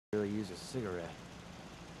Really use a cigarette.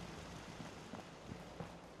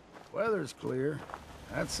 Weather's clear.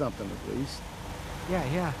 That's something at least.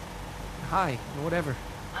 Yeah. Hi, whatever.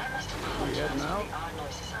 I must apologize for the odd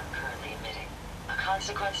noises I'm currently emitting. A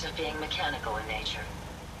consequence of being mechanical in nature.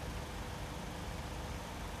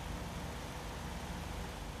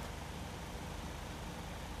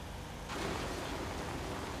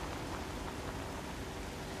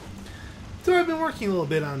 So I've been working a little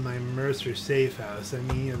bit on my Mercer safe house. I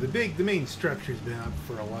mean, you know, the main structure's been up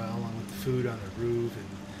for a while, along with the food on the roof and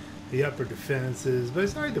the upper defenses. But I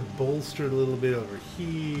started to bolster it a little bit over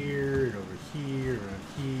here and over here,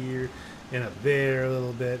 around here, and up there a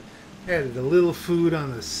little bit. Added a little food on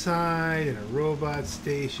the side and a robot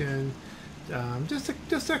station. Just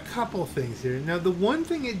a couple things here. Now, the one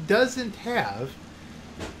thing it doesn't have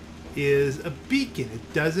is a beacon.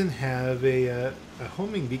 It doesn't have a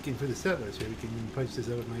homing beacon for the settlers here. We can punch this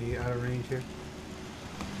out with my outer range here.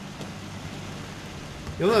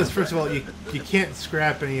 You'll notice, first of all, you can't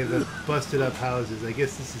scrap any of the busted up houses. I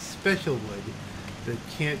guess this is special wood that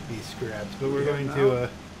can't be scrapped, but we're going to...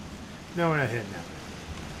 no, we're not heading out.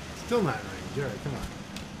 Still not in range. Alright, come on.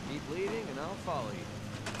 Keep leading and I'll follow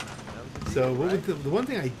you. So, what was the one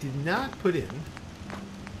thing I did not put in...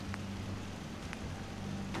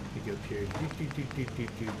 Go up here.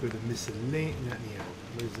 Go to miscellaneous.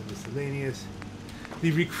 Where's the miscellaneous?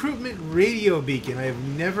 The recruitment radio beacon. I have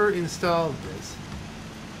never installed this.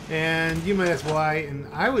 And you might ask why, and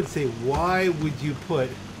I would say, why would you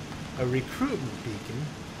put a recruitment beacon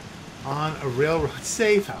on a railroad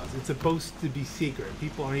safe house? It's supposed to be secret.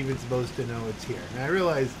 People aren't even supposed to know it's here. And I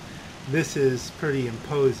realize this is pretty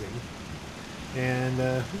imposing. And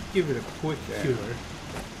let's give it a quick tour.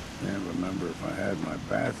 Can't remember if I had my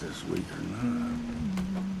bath this week or not.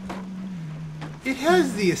 It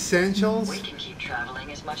has the essentials. We can keep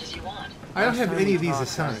traveling as much as you want. I don't have any of these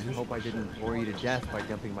assigned. I hope I didn't bore you to death by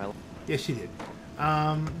dumping my... Yes, you did.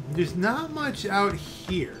 There's not much out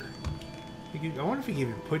here. I wonder if we can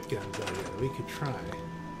even put guns out here. We could try.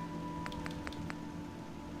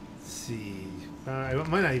 Let's see. I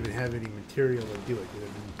might not even have any material to do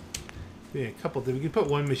it. We could put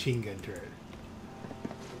one machine gun turret.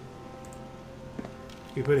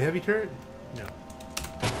 Can you put a heavy turret? No.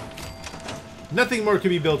 Nothing more can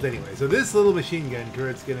be built anyway. So this little machine gun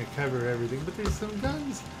turret's going to cover everything. But there's some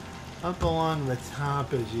guns up along the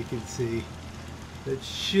top, as you can see, that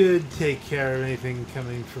should take care of anything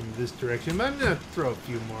coming from this direction. But I'm going to throw a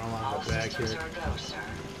few more along the back here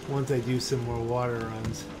once I do some more water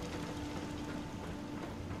runs.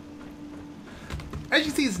 As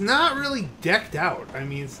you can see, it's not really decked out. I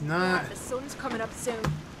mean, it's not... The sun's coming up soon.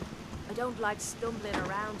 I don't like stumbling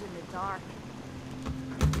around in the dark.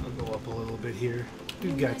 I'll go up a little bit here.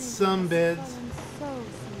 We've got some beds.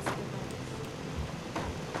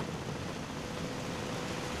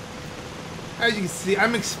 As you can see,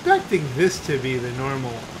 I'm expecting this to be the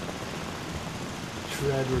normal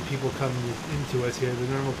tread where people come into us here, the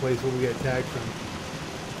normal place where we get attacked from.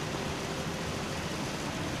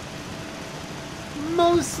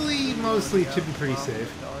 Mostly it should be pretty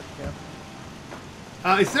safe.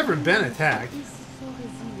 It's never been attacked. Is so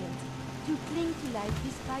resilient to cling to life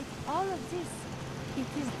despite all of this. It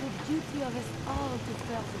is the duty of us all to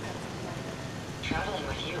further that together. Traveling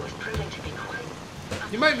with you is proving to be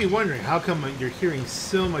quite... You might be wondering how come you're hearing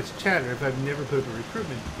so much chatter if I've never put up a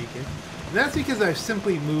recruitment beacon. And that's because I've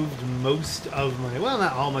simply moved most of my, well,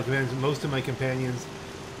 not all my companions, but most of my companions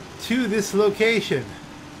to this location.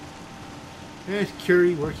 There's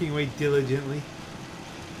Curie working away diligently.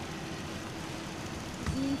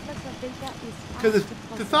 Because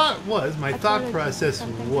the thought was, my thought process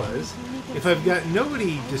was, if I've got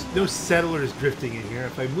nobody, just no settlers drifting in here,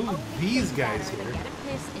 if I move these guys here,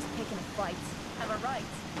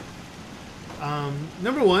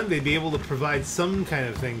 number one, they'd be able to provide some kind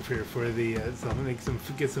of thing for the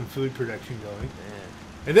get some food production going,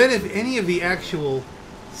 and then if any of the actual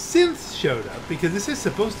synths showed up, because this is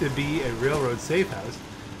supposed to be a railroad safe house,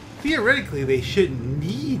 theoretically they shouldn't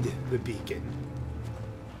need the beacon.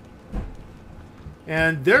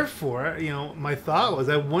 And therefore, you know, my thought was,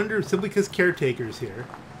 I wonder, simply because Caretaker's here,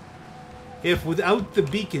 if without the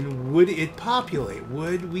beacon, would it populate?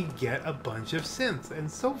 Would we get a bunch of synths? And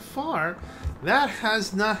so far, that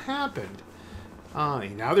has not happened.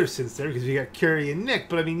 Now there's synths there because we got Curie and Nick,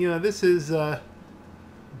 but I mean, you know, this is, you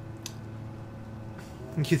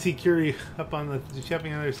can see Curie up on the, is she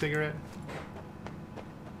having another cigarette?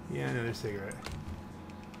 Yeah, another cigarette.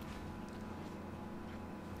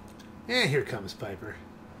 And here comes Piper.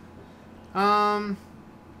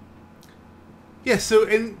 Yeah, so,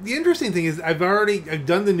 and the interesting thing is I've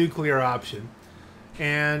done the nuclear option,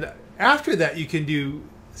 And after that, you can do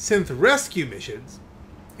synth rescue missions.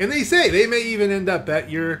 And they say they may even end up at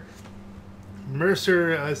your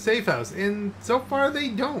Mercer safe house. And so far, they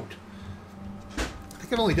don't. I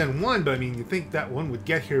think I've only done one, but I mean, you think that one would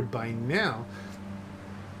get here by now.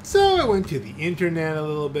 So I went to the internet a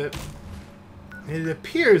little bit. And it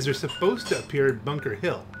appears they're supposed to appear at Bunker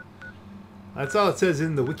Hill. That's all it says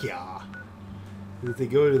in the wiki. If they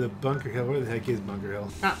go to the Bunker Hill, where the heck is Bunker Hill?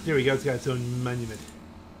 Ah, there we go. It's got its own monument.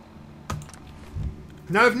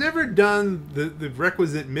 Now, I've never done the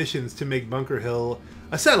requisite missions to make Bunker Hill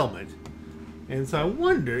a settlement. And so I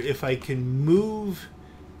wonder if I can move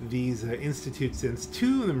these Institute synths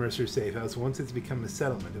to the Mercer safe house once it's become a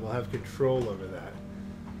settlement. We'll have control over that.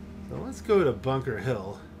 So let's go to Bunker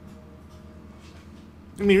Hill.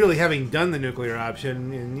 I mean, really, having done the nuclear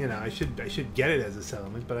option, and you know, I should get it as a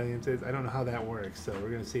settlement, but I don't know how that works. So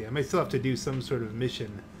we're gonna see. I might still have to do some sort of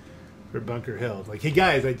mission for Bunker Hill. Like, hey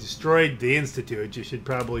guys, I destroyed the Institute. You should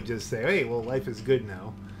probably just say, hey, well, life is good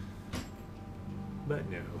now. But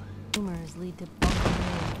no. Rumors lead to Bunker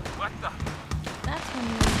Hill. What the? That's when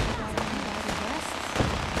you got invited guests.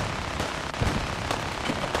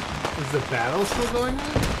 Is the battle still going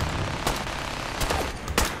on?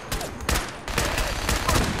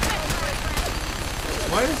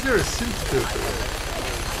 Why is there a synth booth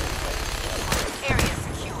there? Area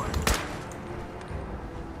secure.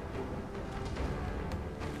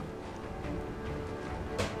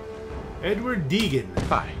 Edward Deegan.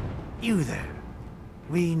 Hi. You there.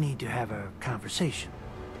 We need to have a conversation.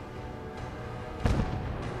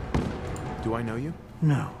 Do I know you?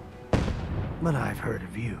 No. But I've heard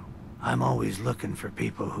of you. I'm always looking for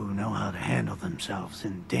people who know how to handle themselves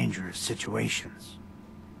in dangerous situations.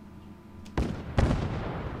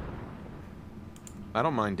 I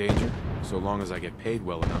don't mind danger, so long as I get paid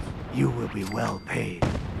well enough. You will be well paid.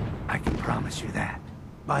 I can promise you that.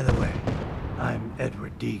 By the way, I'm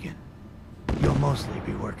Edward Deegan. You'll mostly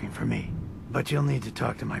be working for me, but you'll need to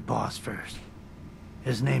talk to my boss first.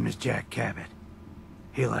 His name is Jack Cabot.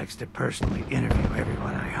 He likes to personally interview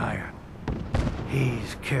everyone I hire.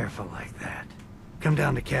 He's careful like that. Come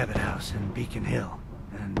down to Cabot House in Beacon Hill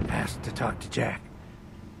and ask to talk to Jack.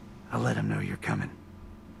 I'll let him know you're coming.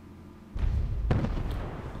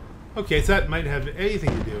 Okay, so that might have anything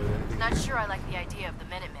to do with anything. Not sure I like the idea of the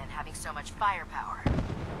Minutemen having so much firepower.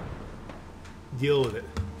 Deal with it.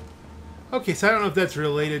 Okay, so I don't know if that's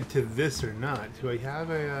related to this or not. Do I have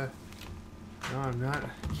a... No, I'm not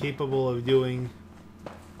capable of doing...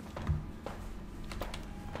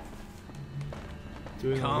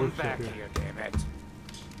 Come back here, damn it.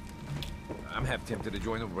 I'm half tempted to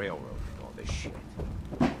join the railroad with all this shit.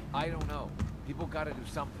 I don't know. People gotta do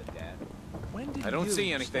something, Dad. When did I don't you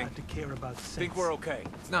see anything. start to care about synths? Think we're okay.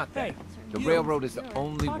 It's not that. Hey, The you, railroad is the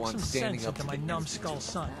only talk one some standing sense up into to my the numbskull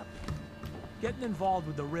son. Getting involved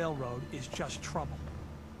with the railroad is just trouble.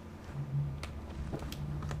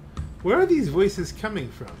 Where are these voices coming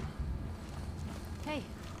from? Hey,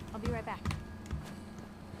 I'll be right back.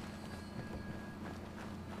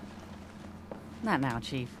 Not now,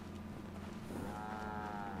 Chief.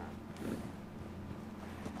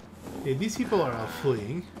 Hey, these people are all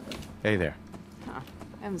fleeing. Hey there. Huh.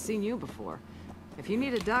 Haven't seen you before. If you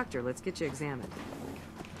need a doctor, let's get you examined.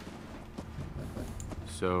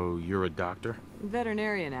 So, you're a doctor?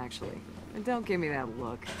 Veterinarian, actually. And don't give me that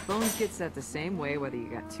look. Bones get set the same way whether you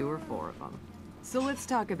got 2 or 4 of them. So let's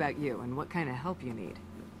talk about you and what kind of help you need.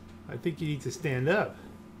 I think you need to stand up.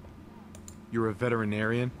 You're a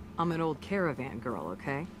veterinarian? I'm an old caravan girl,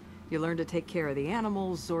 okay? You learn to take care of the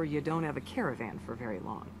animals, or you don't have a caravan for very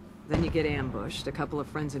long. Then you get ambushed, a couple of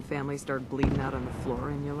friends and family start bleeding out on the floor,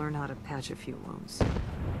 and you learn how to patch a few wounds.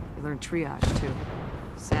 You learn triage, too.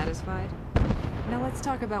 Satisfied? Now let's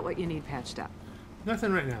talk about what you need patched up.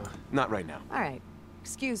 Nothing right now. Not right now. All right.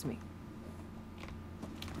 Excuse me.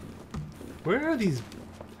 Where are these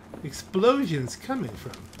explosions coming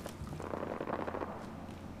from?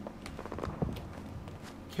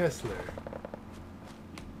 Kessler.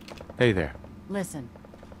 Hey there. Listen,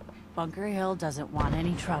 Bunker Hill doesn't want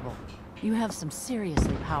any trouble. You have some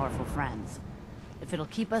seriously powerful friends. If it'll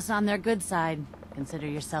keep us on their good side, consider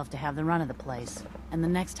yourself to have the run of the place. And the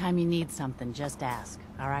next time you need something, just ask,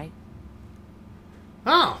 all right?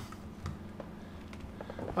 Oh!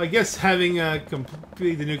 I guess having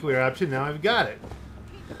completed the nuclear option, now I've got it.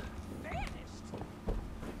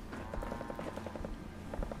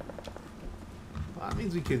 Well, that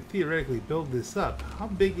means we can theoretically build this up. How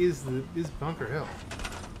big is Bunker Hill?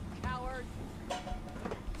 Coward.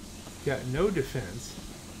 Got no defense.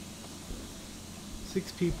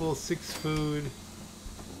 6 people, 6 food.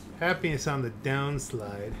 Happiness on the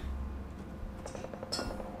downslide.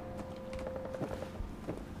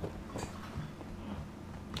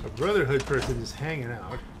 Brotherhood person just hanging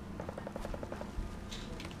out.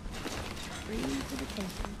 Free visitation.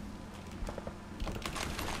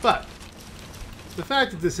 But the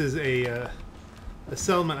fact that this is a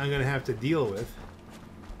settlement I'm going to have to deal with.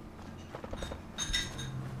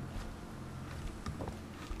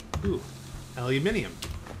 Ooh, aluminium.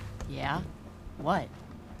 Yeah? What?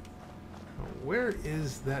 Where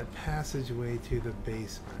is that passageway to the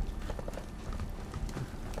basement?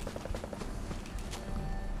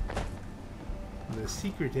 The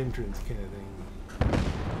secret entrance kind of thing.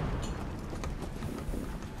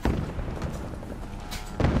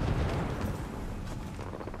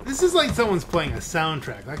 This is like someone's playing a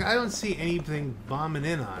soundtrack. Like, I don't see anything bombing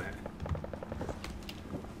in on it.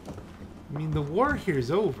 I mean, the war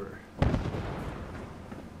here's over.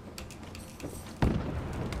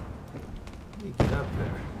 Let me get up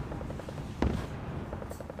there.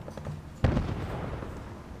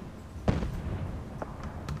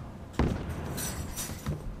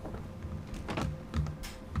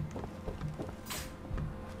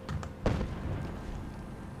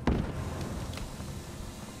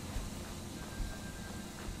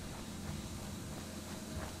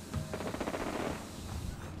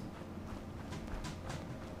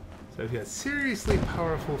 So I've got seriously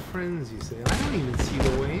powerful friends, you say. And I don't even see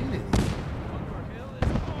the way in anymore.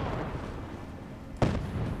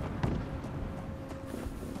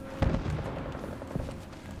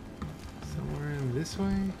 Somewhere in this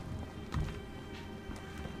way?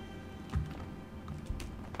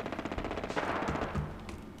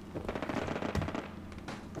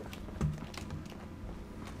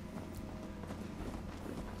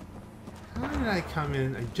 How did I come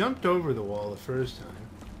in? I jumped over the wall the first time.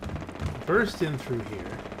 Burst in through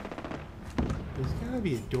here. There's gotta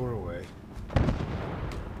be a doorway. Here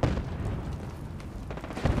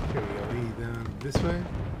we go. Lead down this way.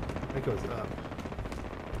 That goes up.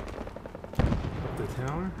 Up the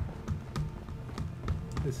tower.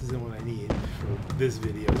 This isn't what I need for this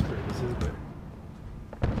video's purposes, but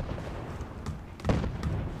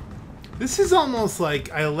this is almost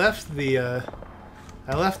like I left the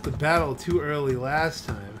battle too early last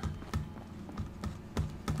time.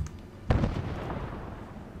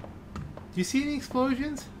 Do you see any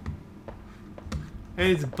explosions? And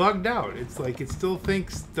it's bugged out. It's like it still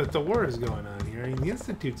thinks that the war is going on here. I mean, the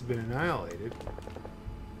Institute's been annihilated.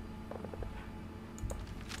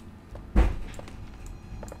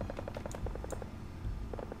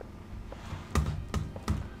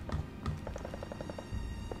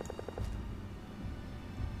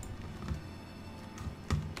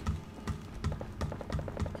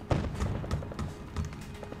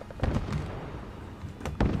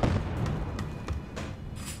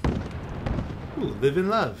 Live and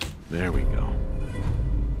love. There we go.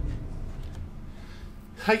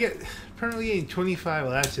 I get apparently getting 25.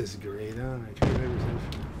 Well, that's just great. I don't know. I can't remember.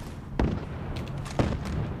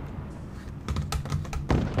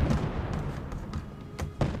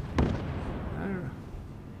 I don't know.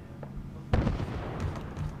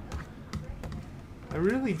 I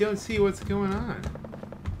really don't see what's going on.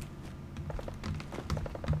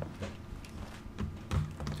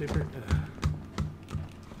 Different.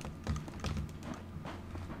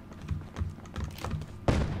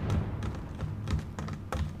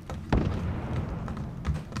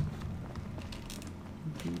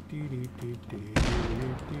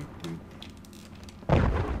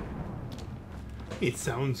 It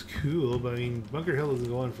sounds cool, but I mean, Bunker Hill doesn't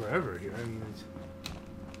go on forever here. I mean,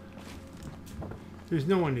 there's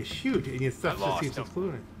no one to shoot, and yet stuff just keeps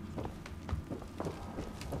exploding.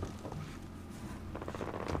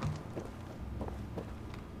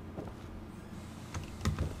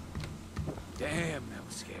 Damn, that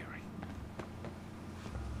was scary.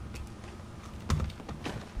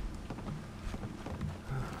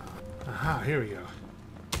 Aha, here we go.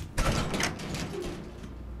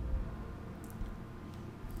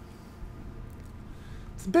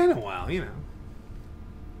 It's been a while, you know.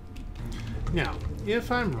 Now,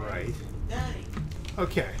 if I'm right...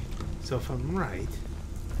 Okay, so if I'm right,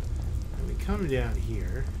 we come down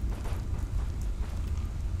here,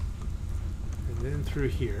 and then through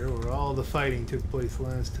here, where all the fighting took place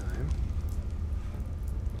last time.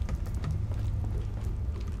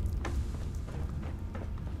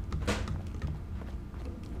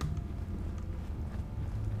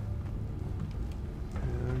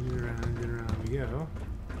 Go.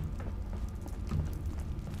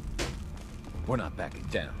 We're not backing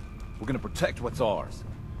down. We're gonna protect what's ours.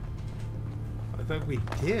 I thought we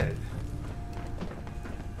did.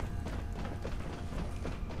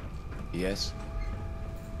 Yes?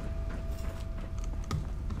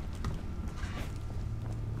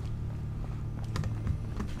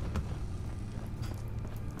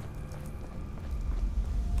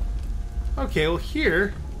 Okay, well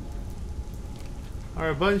here are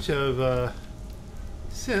a bunch of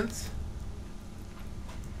synths.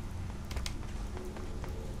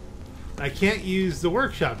 I can't use the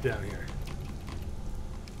workshop down here.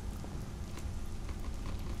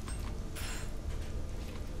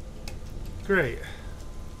 Great.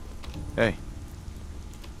 Hey.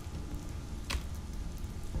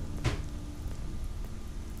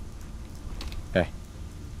 Hey.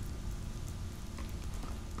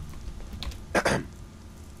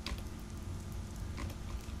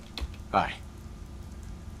 Hi.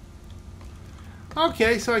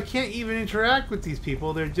 Okay, so I can't even interact with these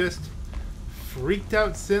people. They're just freaked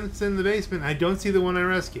out synths in the basement. I don't see the one I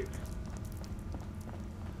rescued.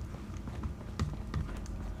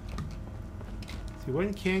 See,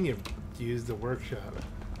 when can you use the workshop?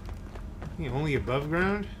 I think only above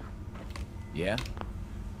ground? Yeah?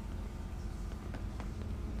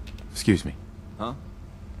 Excuse me. Huh?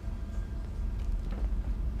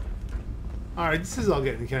 Alright, this is all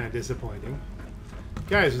getting kind of disappointing.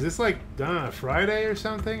 Guys, was this like done on a Friday or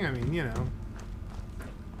something? I mean, you know.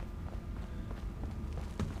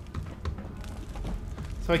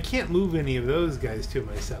 So I can't move any of those guys to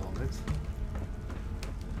my settlements.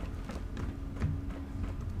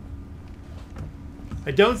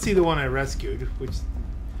 I don't see the one I rescued, which,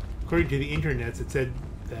 according to the internets, it said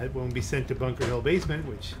that won't be sent to Bunker Hill Basement,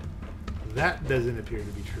 which that doesn't appear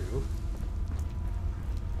to be true.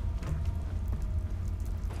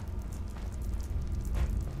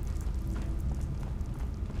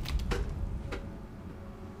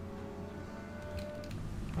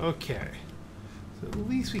 Okay, so at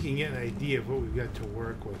least we can get an idea of what we've got to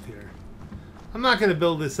work with here. I'm not going to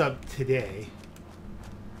build this up today.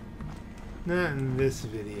 Not in this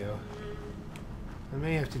video. I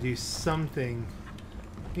may have to do something.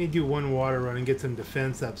 I need to do one water run and get some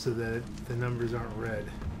defense up so that the numbers aren't red.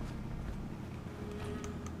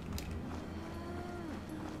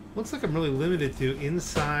 Looks like I'm really limited to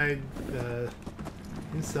inside everything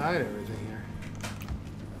here.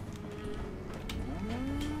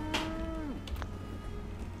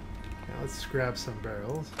 Now let's scrap some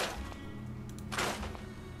barrels.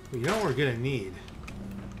 Well, you know what we're gonna need?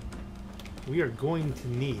 We are going to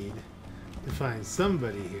need to find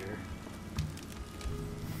somebody here.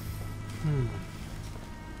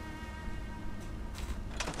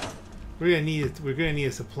 We're gonna need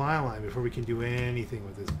a supply line before we can do anything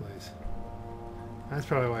with this place. That's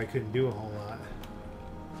probably why I couldn't do a whole lot.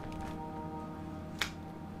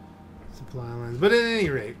 Supply lines. But at any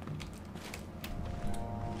rate,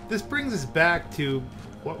 this brings us back to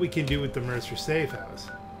what we can do with the Mercer safe house.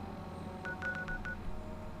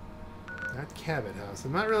 Not Cabot House.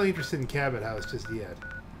 I'm not really interested in Cabot House just yet.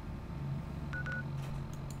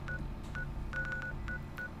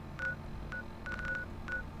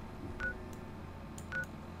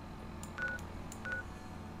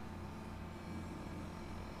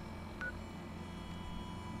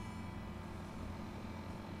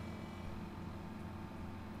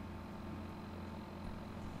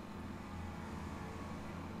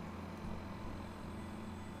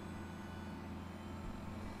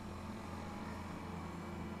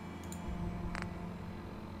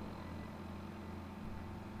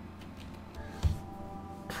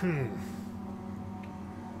 I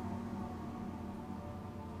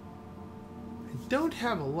don't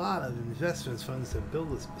have a lot of investment funds to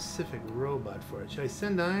build a specific robot for it. Should I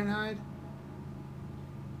send Ironhide?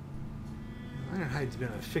 Ironhide's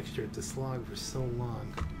been a fixture at the slog for so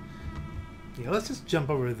long. Yeah, let's just jump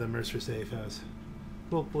over to the Mercer safe house.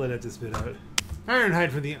 We'll edit this bit out. Ironhide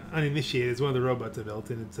for the uninitiated is one of the robots I built,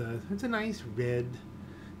 and it's a nice red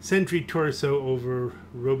sentry torso over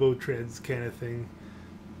robo treads kind of thing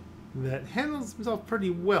that handles himself pretty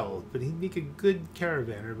well, but he'd make a good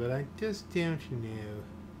caravaner, but I just don't know.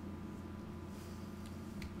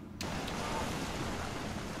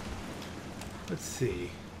 Let's see.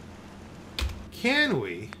 Can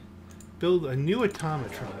we build a new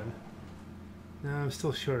automatron? No, I'm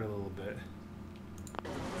still short a little bit.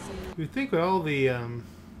 You'd think with all the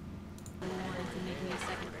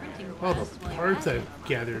parts I've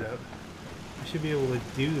gathered up, I should be able to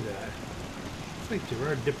do that. Looks like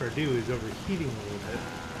Gerard Depardieu is overheating a little bit.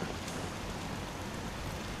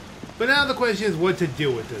 But now the question is what to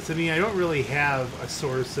do with this. I mean, I don't really have a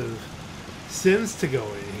source of synths to go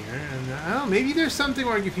in here, and I don't know, maybe there's something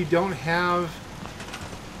like if you don't have...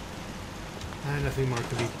 nothing more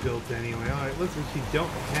can be built anyway. Alright, let's if you don't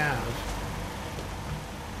have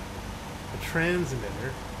a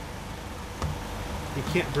transmitter, you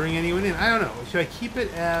can't bring anyone in. I don't know. Should I keep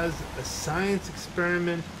it as a science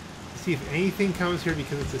experiment to see if anything comes here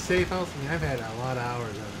because it's a safe house? I mean, I've had a lot of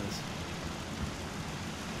hours on this.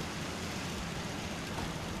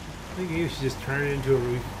 think you should just turn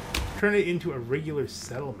it into a regular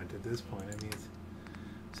settlement at this point. I mean,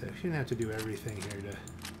 so you shouldn't have to do everything here to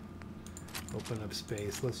open up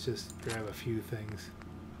space. Let's just grab a few things.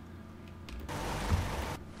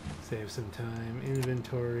 Save some time.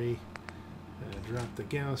 Inventory. Drop the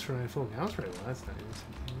Gauss rifle. Gauss rifle, that's nice.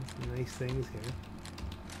 Some nice things here.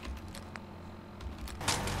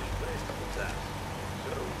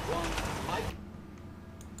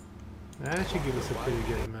 That should give us a pretty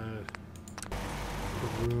good amount of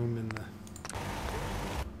room in the...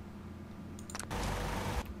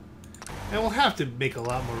 And we'll have to make a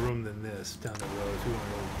lot more room than this down the road if we want to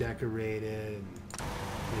really decorate it and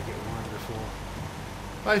make it wonderful.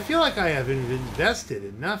 But I feel like I have invested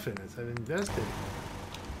enough in this. I've invested...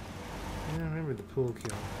 I don't remember the pool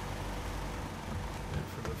kiln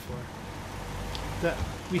from before.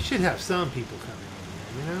 We should have some people coming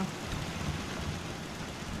in here, you know?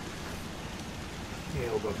 Yeah,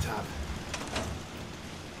 we'll go up top.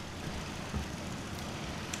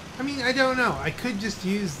 I mean, I don't know. I could just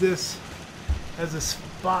use this as a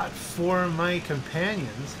spot for my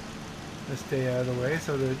companions to stay out of the way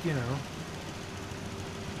so that, you know...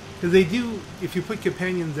 Because they do, if you put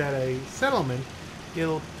companions at a settlement,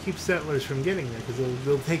 it'll keep settlers from getting there, because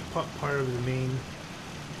they'll take part of the main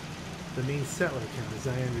settler count, as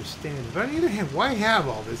I understand it. But on the other hand, why have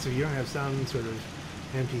all this if you don't have some sort of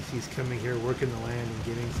NPCs coming here, working the land, and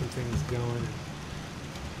getting some things going?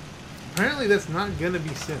 Apparently that's not going to be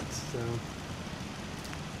synths, so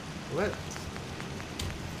let's.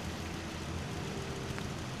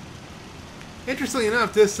 Interestingly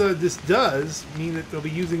enough, this does mean that they'll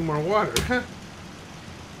be using more water.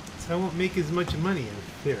 So I won't make as much money in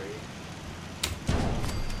theory.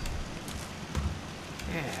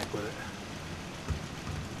 Yeah, heck with it.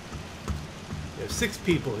 We have 6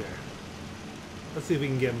 people here. Let's see if we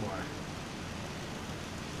can get more.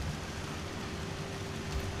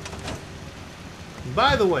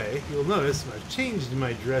 By the way, you'll notice I've changed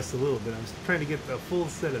my dress a little bit. I'm trying to get the full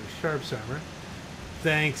set of Sharp's armor.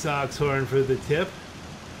 Thanks, Oxhorn, for the tip.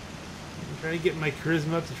 I'm trying to get my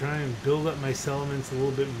charisma up to try and build up my settlements a little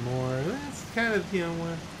bit more. That's kind of, you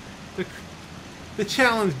know, the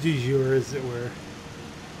challenge du jour, as it were.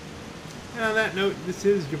 And on that note, this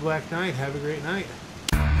is your Black Knight. Have a great night.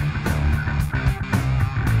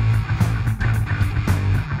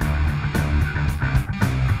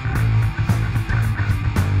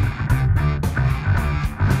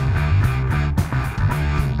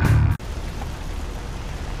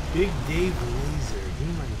 Big Dave Laser, he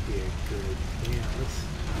might be a good, yeah, let's...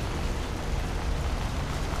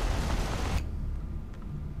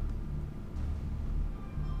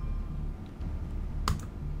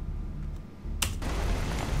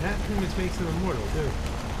 That pretty much makes him immortal, too.